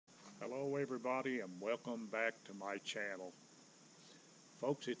everybody, and welcome back to my channel.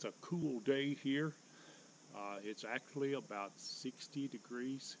 Folks, it's a cool day here. It's actually about 60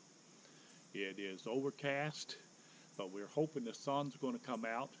 degrees. It is overcast, but we're hoping the sun's going to come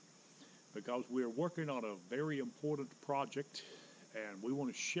out because we're working on a very important project and we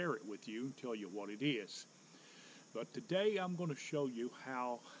want to share it with you and tell you what it is. But today I'm going to show you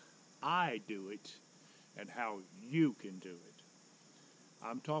how I do it and how you can do it.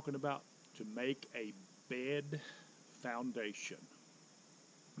 I'm talking about to make a bed foundation.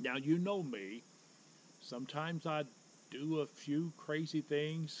 Now, you know me. Sometimes I do a few crazy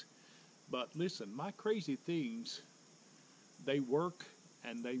things, but listen, my crazy things, they work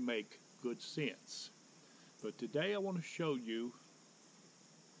and they make good sense. But today I want to show you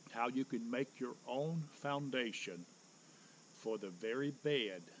how you can make your own foundation for the very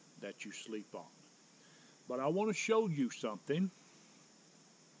bed that you sleep on. But I want to show you something,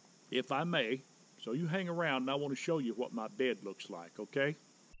 if I may, so you hang around and I want to show you what my bed looks like, okay?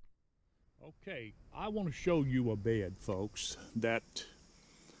 Okay, I want to show you a bed, folks, that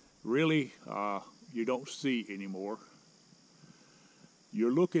really you don't see anymore.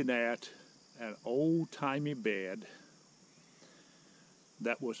 You're looking at an old-timey bed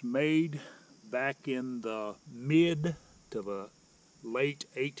that was made back in the mid to the late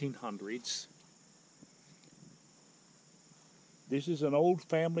 1800s. This is an old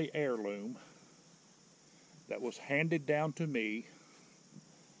family heirloom that was handed down to me.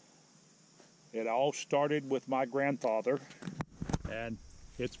 It all started with my grandfather, and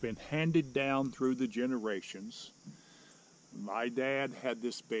it's been handed down through the generations. My dad had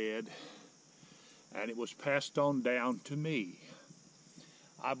this bed, and it was passed on down to me.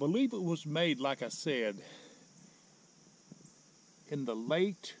 I believe it was made, like I said, in the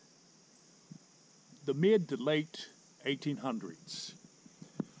mid to late 1800s.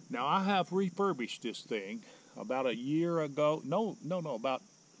 Now, I have refurbished this thing about a year ago. About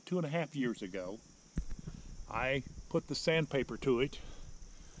 2.5 years ago. I put the sandpaper to it.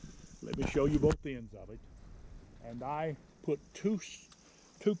 Let me show you both ends of it. And I put two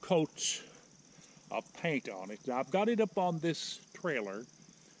coats of paint on it. Now, I've got it up on this trailer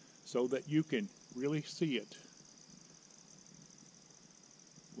so that you can really see it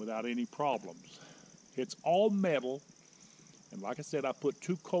without any problems. It's all metal, and like I said, I put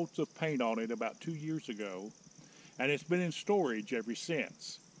 2 coats of paint on it about 2 years ago, and it's been in storage ever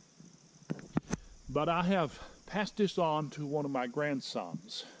since. But I have passed this on to one of my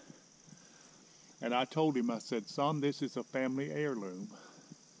grandsons, and I told him, I said, son, this is a family heirloom,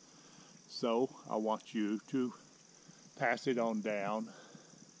 so I want you to pass it on down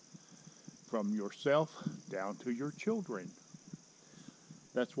from yourself down to your children.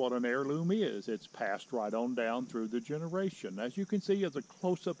 That's what an heirloom is. It's passed right on down through the generation. As you can see as a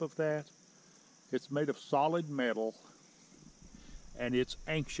close-up of that, it's made of solid metal and it's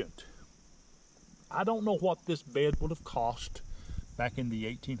ancient. I don't know what this bed would have cost back in the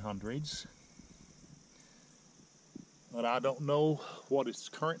 1800s, but I don't know what it's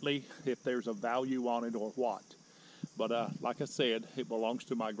currently, if there's a value on it or what. But like I said, it belongs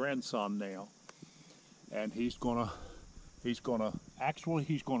to my grandson now, and he's gonna sleep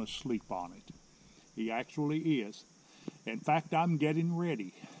on it. He actually is. In fact, I'm getting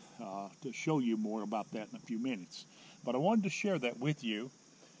ready to show you more about that in a few minutes. But I wanted to share that with you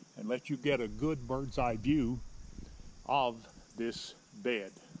and let you get a good bird's eye view of this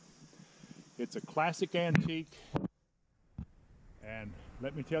bed. It's a classic antique, and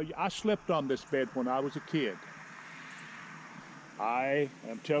let me tell you, I slept on this bed when I was a kid. I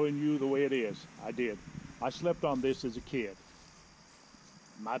am telling you the way it is. I did. I slept on this as a kid.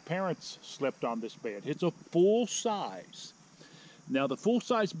 My parents slept on this bed. It's a full size. Now, the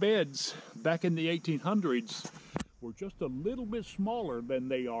full-size beds back in the 1800s were just a little bit smaller than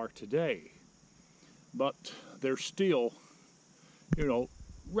they are today. But they're still,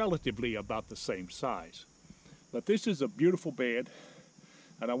 relatively about the same size. But this is a beautiful bed,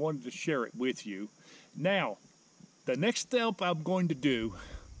 and I wanted to share it with you. Now, the next step I'm going to do,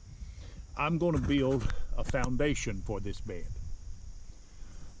 I'm going to build a foundation for this bed.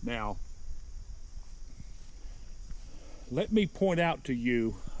 Now, let me point out to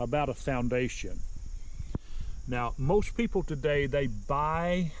you about a foundation. Now, most people today, they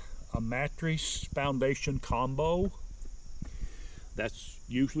buy a mattress foundation combo. That's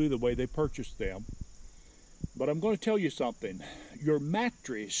usually the way they purchase them. But I'm going to tell you something. Your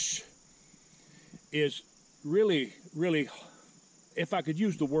mattress is really, if I could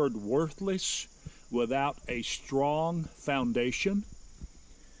use the word worthless, without a strong foundation.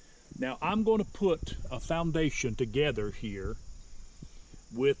 Now, I'm going to put a foundation together here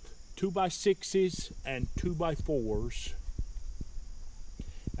with 2x6s and 2x4s,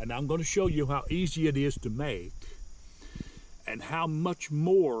 and I'm going to show you how easy it is to make and how much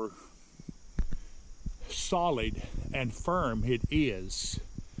more solid and firm it is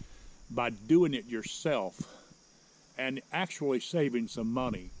by doing it yourself and actually saving some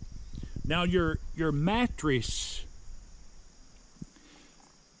money. Now your mattress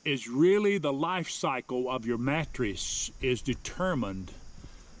is really, the life cycle of your mattress is determined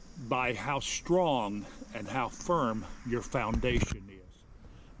by how strong and how firm your foundation is.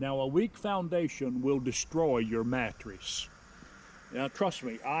 Now a weak foundation will destroy your mattress. Now trust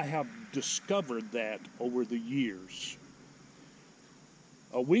me, I have discovered that over the years.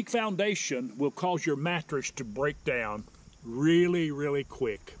 A weak foundation will cause your mattress to break down really, really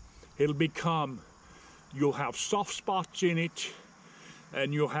quick. You'll have soft spots in it,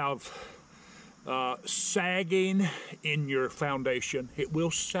 and you'll have sagging in your foundation. It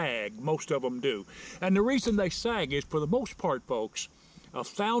will sag, most of them do. And the reason they sag is, for the most part, folks, a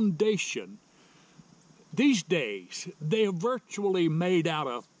foundation, these days, they are virtually made out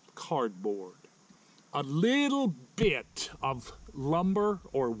of cardboard. A little bit of lumber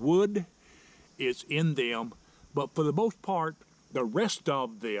or wood is in them, but for the most part, the rest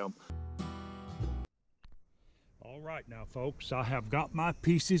of them. All right now, folks, I have got my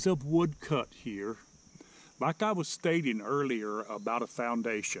pieces of wood cut here. Like I was stating earlier about a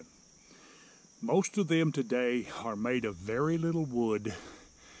foundation, most of them today are made of very little wood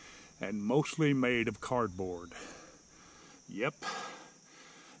and mostly made of cardboard. Yep,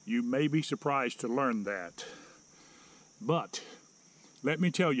 you may be surprised to learn that. But let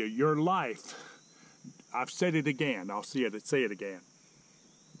me tell you, your life, I've said it again, I'll say it again.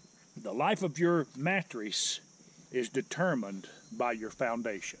 The life of your mattress is determined by your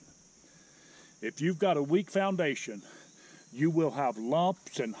foundation. If you've got a weak foundation, you will have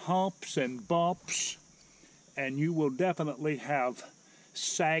lumps and humps and bumps, and you will definitely have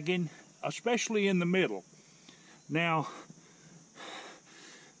sagging, especially in the middle. Now,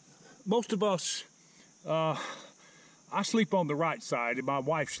 most of us, I sleep on the right side and my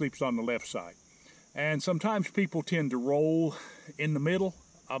wife sleeps on the left side. And sometimes people tend to roll in the middle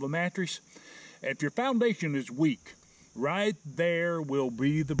of a mattress. If your foundation is weak, right there will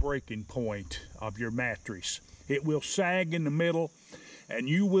be the breaking point of your mattress. It will sag in the middle, and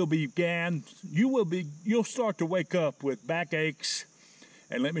you'll start to wake up with backaches.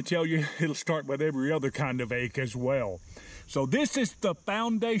 And let me tell you, it'll start with every other kind of ache as well. So this is the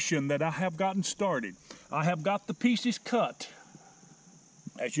foundation that I have gotten started. I have got the pieces cut.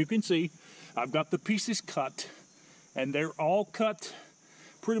 As you can see, I've got the pieces cut, and they're all cut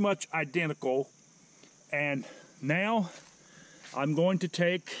pretty much identical. And now I'm going to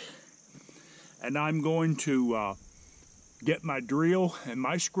take and I'm going to get my drill and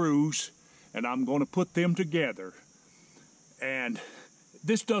my screws, and I'm going to put them together. And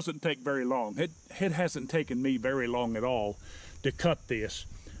this doesn't take very long. It hasn't taken me very long at all to cut this.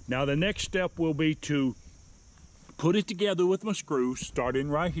 Now the next step will be to put it together with my screws, starting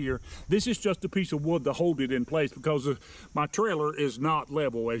right here. This is just a piece of wood to hold it in place because my trailer is not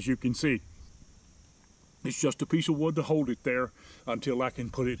level, as you can see. It's just a piece of wood to hold it there until I can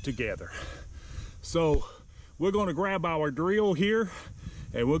put it together. So we're going to grab our drill here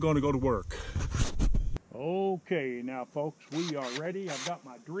and we're going to go to work. Okay, now folks, we are ready. I've got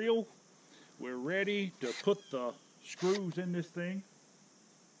my drill. We're ready to put the screws in this thing.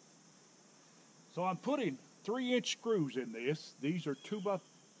 So I'm putting 3-inch screws in this. These are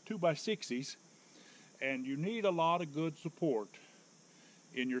 2x6s, and you need a lot of good support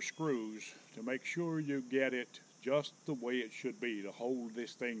in your screws to make sure you get it just the way it should be to hold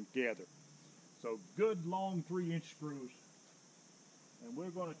this thing together. So good long 3-inch screws, and we're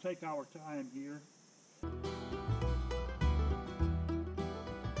going to take our time here.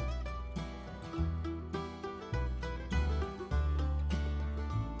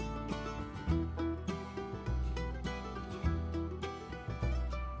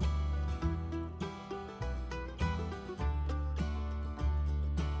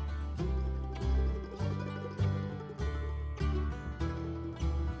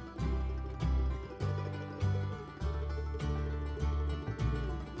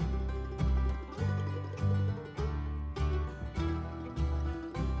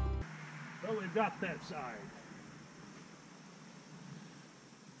 Got that side.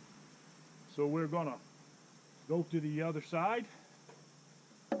 So we're gonna go to the other side.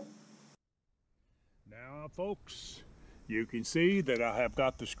 Now folks, you can see that I have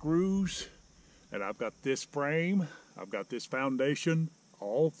got the screws, and I've got this frame, I've got this foundation.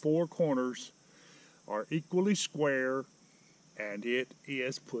 All 4 corners are equally square, and it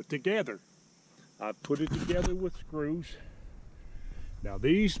is put together. I've put it together with screws. Now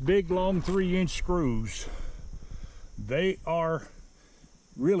these big long 3-inch screws, they are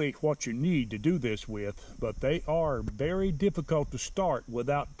really what you need to do this with, but they are very difficult to start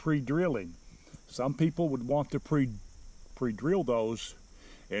without pre-drilling. Some people would want to pre-drill those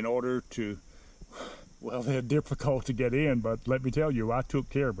in order to, well, they're difficult to get in, but let me tell you, I took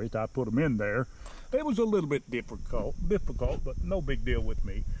care of it. I put them in there. It was a little bit difficult, but no big deal with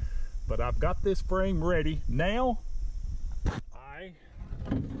me. But I've got this frame ready. Now, I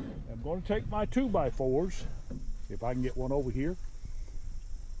am going to take my 2x4s, if I can get one over here,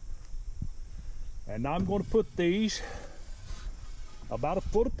 and I'm going to put these about a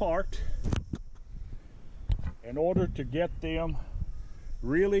foot apart in order to get them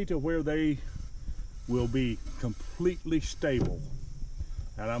really to where they will be completely stable.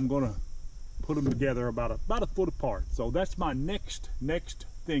 And I'm going to put them together about a foot apart. So that's my next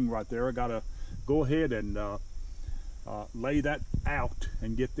thing right there. I got to go ahead and lay that out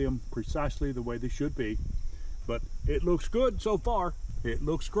and get them precisely the way they should be. But it looks good so far. It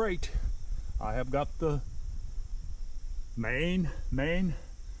looks great. I have got the main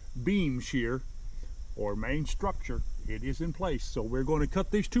beams here, or main structure. It is in place. So we're going to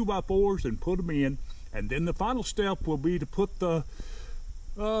cut these 2x4s and put them in, and then the final step will be to put the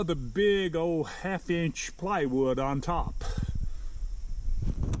big old 1/2-inch plywood on top.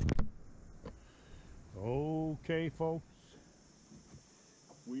 Okay, folks,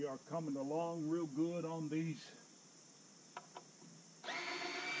 we are coming along real good on these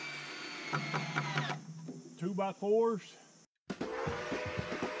 2x4s.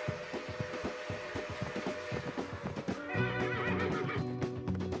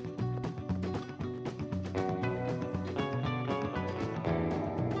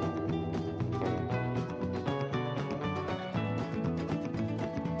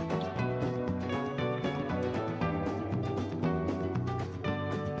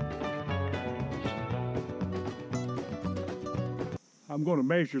 I'm going to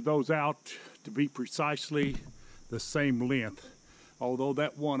measure those out to be precisely the same length. Although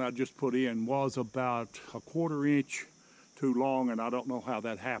that one I just put in was about a 1/4 inch too long, and I don't know how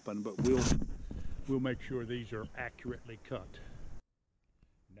that happened, but we'll make sure these are accurately cut.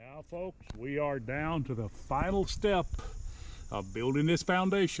 Now, folks, we are down to the final step of building this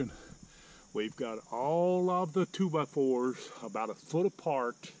foundation. We've got all of the 2x4s about a foot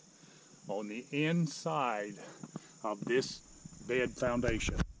apart on the inside of this bed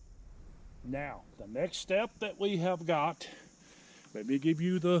foundation. Now, the next step that we have got, let me give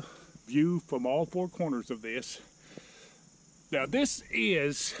you the view from all 4 corners of this. Now, this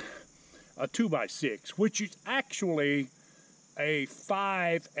is a 2x6, which is actually a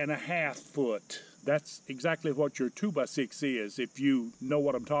 5.5 foot. That's exactly what your 2x6 is, if you know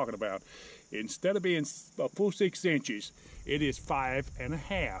what I'm talking about. Instead of being a full 6 inches, it is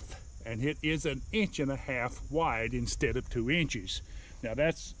 5.5. And it is 1.5 inches wide instead of 2 inches. Now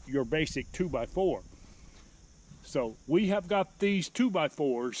that's your basic 2x4. So we have got these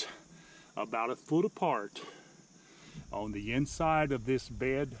 2x4s about a foot apart on the inside of this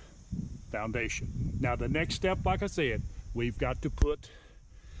bed foundation. Now the next step, like I said, we've got to put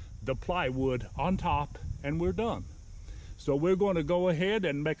the plywood on top, and we're done. So we're going to go ahead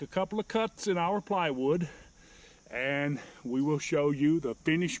and make a couple of cuts in our plywood, and we will show you the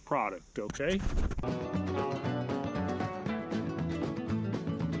finished product, okay?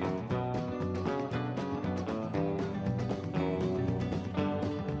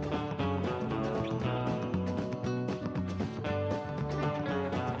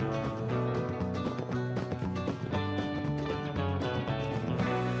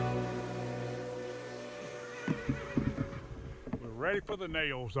 We're ready for the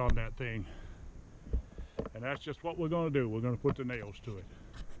nails on that thing. And that's just what we're going to do. We're going to put the nails to it.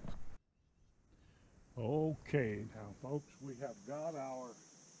 Okay, now folks, we have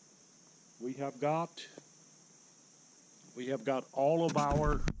got all of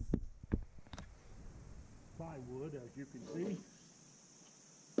our plywood, as you can see.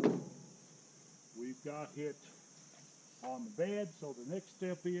 We've got it on the bed, so the next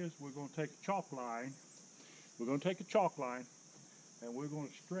step is we're going to take a chalk line. We're going to take a chalk line, and we're going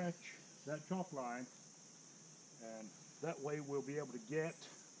to stretch that chalk line, and that way we'll be able to get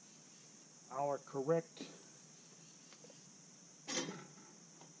our correct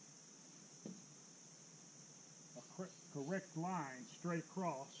line straight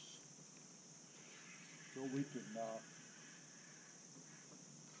across, so we can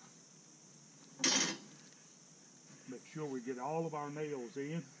make sure we get all of our nails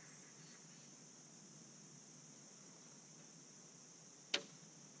in.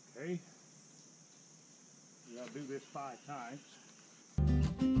 I'll do this 5 times.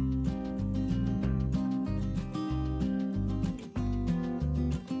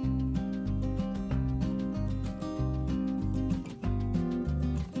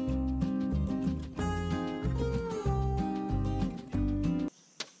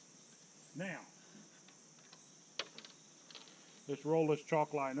 Now, let's roll this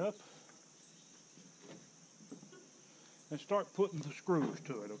chalk line up and start putting the screws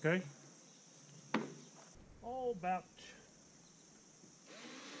to it, okay? Oh, about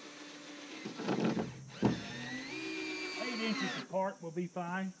 8 inches apart will be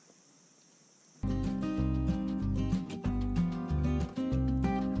fine.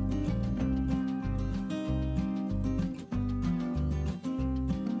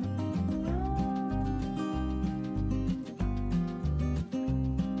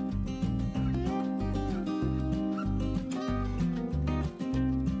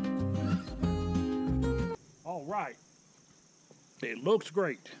 All right, it looks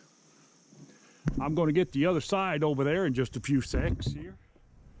great. I'm going to get the other side over there in just a few secs here.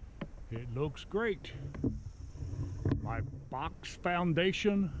 It looks great. My box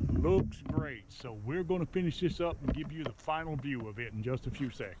foundation looks great. So we're going to finish this up and give you the final view of it in just a few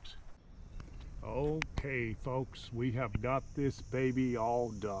secs. Okay, folks, we have got this baby all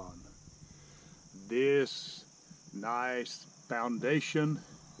done. This nice foundation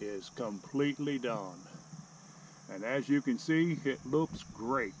is completely done. And as you can see, it looks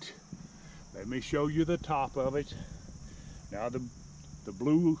great. Let me show you the top of it. Now the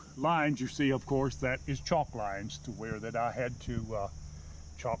blue lines you see, of course, that is chalk lines to where that I had to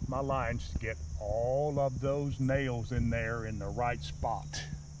chalk my lines to get all of those nails in there in the right spot.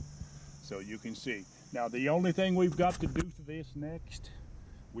 So you can see. Now the only thing we've got to do to this next,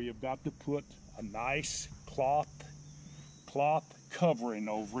 we have got to put a nice cloth covering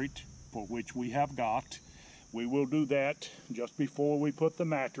over it, for which we have got. We will do that just before we put the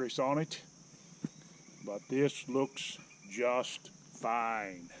mattress on it. But this looks just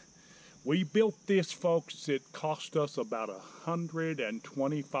fine. We built this, folks. It cost us about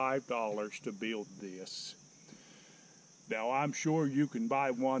 $125 to build this. Now I'm sure you can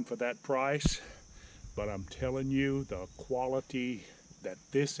buy one for that price, but I'm telling you, the quality that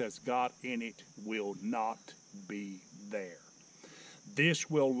this has got in it will not be there. This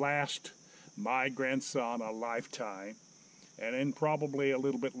will last my grandson a lifetime, and then probably a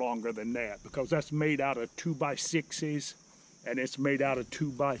little bit longer than that, because that's made out of 2x6s and it's made out of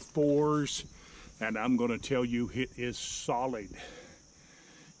 2x4s, and I'm going to tell you, it is solid.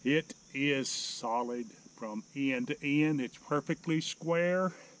 It is solid from end to end. It's perfectly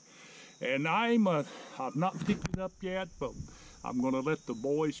square, and I've not picked it up yet, but I'm going to let the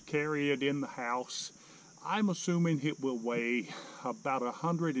boys carry it in the house. I'm assuming it will weigh about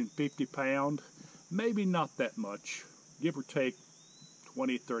 150 pounds, maybe not that much, give or take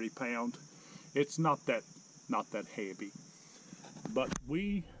 20-30 pounds. It's not that heavy. But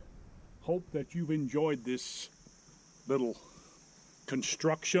we hope that you've enjoyed this little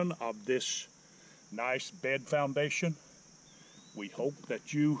construction of this nice bed foundation. We hope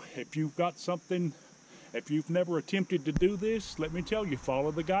that if you've got something, if you've never attempted to do this, let me tell you, follow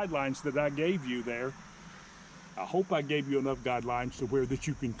the guidelines that I gave you there. I hope I gave you enough guidelines to where that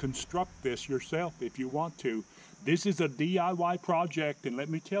you can construct this yourself if you want to. This is a DIY project, and let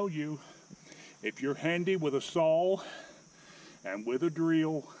me tell you, if you're handy with a saw and with a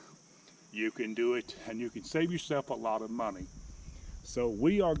drill, you can do it, and you can save yourself a lot of money. So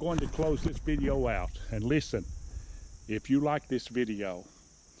we are going to close this video out. And listen, if you like this video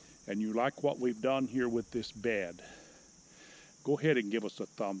and you like what we've done here with this bed, go ahead and give us a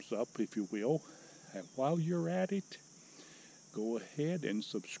thumbs up, if you will. And while you're at it, go ahead and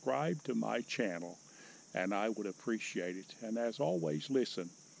subscribe to my channel, and I would appreciate it. And as always, listen,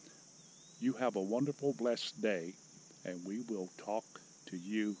 you have a wonderful, blessed day, and we will talk to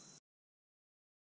you